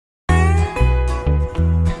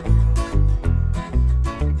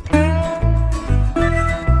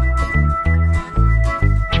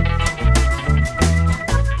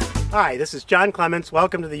Hi, this is John Clements.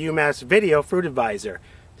 Welcome to the UMass Video Fruit Advisor.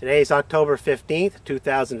 Today is October 15th,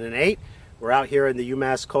 2008. We're out here in the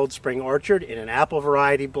UMass Cold Spring Orchard in an apple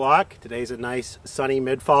variety block. Today's a nice sunny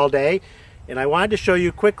mid-fall day. And I wanted to show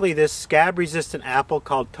you quickly this scab-resistant apple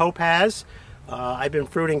called Topaz. I've been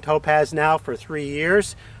fruiting Topaz now for 3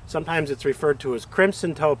 years. Sometimes it's referred to as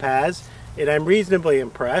crimson Topaz. And I'm reasonably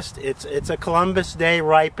impressed. It's a Columbus Day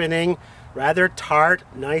ripening, rather tart,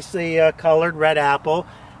 nicely colored red apple.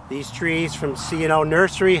 These trees from C&O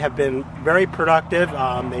Nursery have been very productive.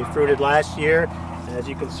 They fruited last year, and as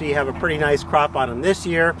you can see, have a pretty nice crop on them this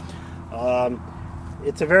year.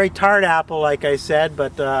 It's a very tart apple, like I said,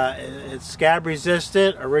 but it's scab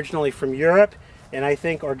resistant, originally from Europe, and I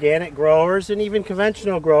think organic growers and even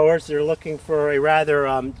conventional growers, they're looking for a rather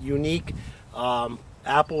unique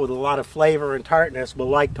apple with a lot of flavor and tartness, will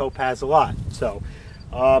like Topaz a lot. So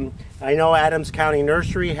I know Adams County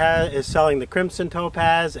Nursery is selling the Crimson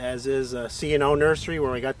Topaz, as is C&O Nursery,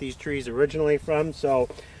 where I got these trees originally from. So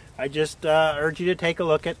I just urge you to take a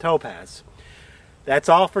look at Topaz. That's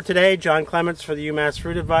all for today. John Clements for the UMass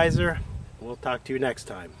Fruit Advisor. We'll talk to you next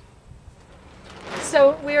time.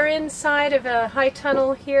 So we're inside of a high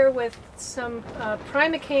tunnel here with some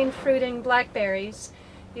primocane fruiting blackberries.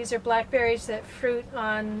 These are blackberries that fruit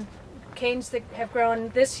on canes that have grown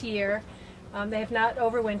this year. They have not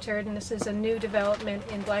overwintered, and this is a new development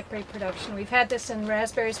in blackberry production. We've had this in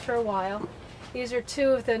raspberries for a while. These are two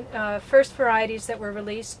of the first varieties that were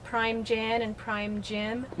released, Prime Jan and Prime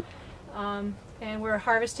Jim. And we're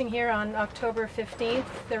harvesting here on October 15th.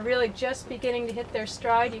 They're really just beginning to hit their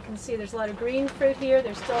stride. You can see there's a lot of green fruit here.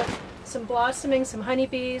 There's still some blossoming, some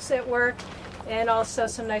honeybees at work, and also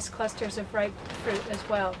some nice clusters of ripe fruit as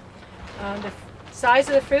well. The size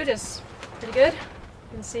of the fruit is pretty good.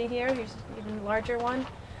 You can see here, here's an even larger one.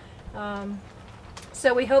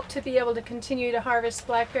 So we hope to be able to continue to harvest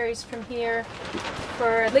blackberries from here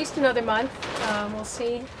for at least another month. We'll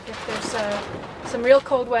see if there's some real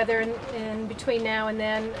cold weather in between now and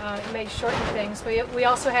then. It may shorten things. We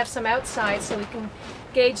also have some outside, so we can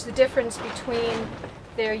gauge the difference between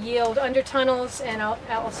their yield under tunnels and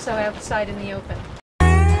also outside in the open.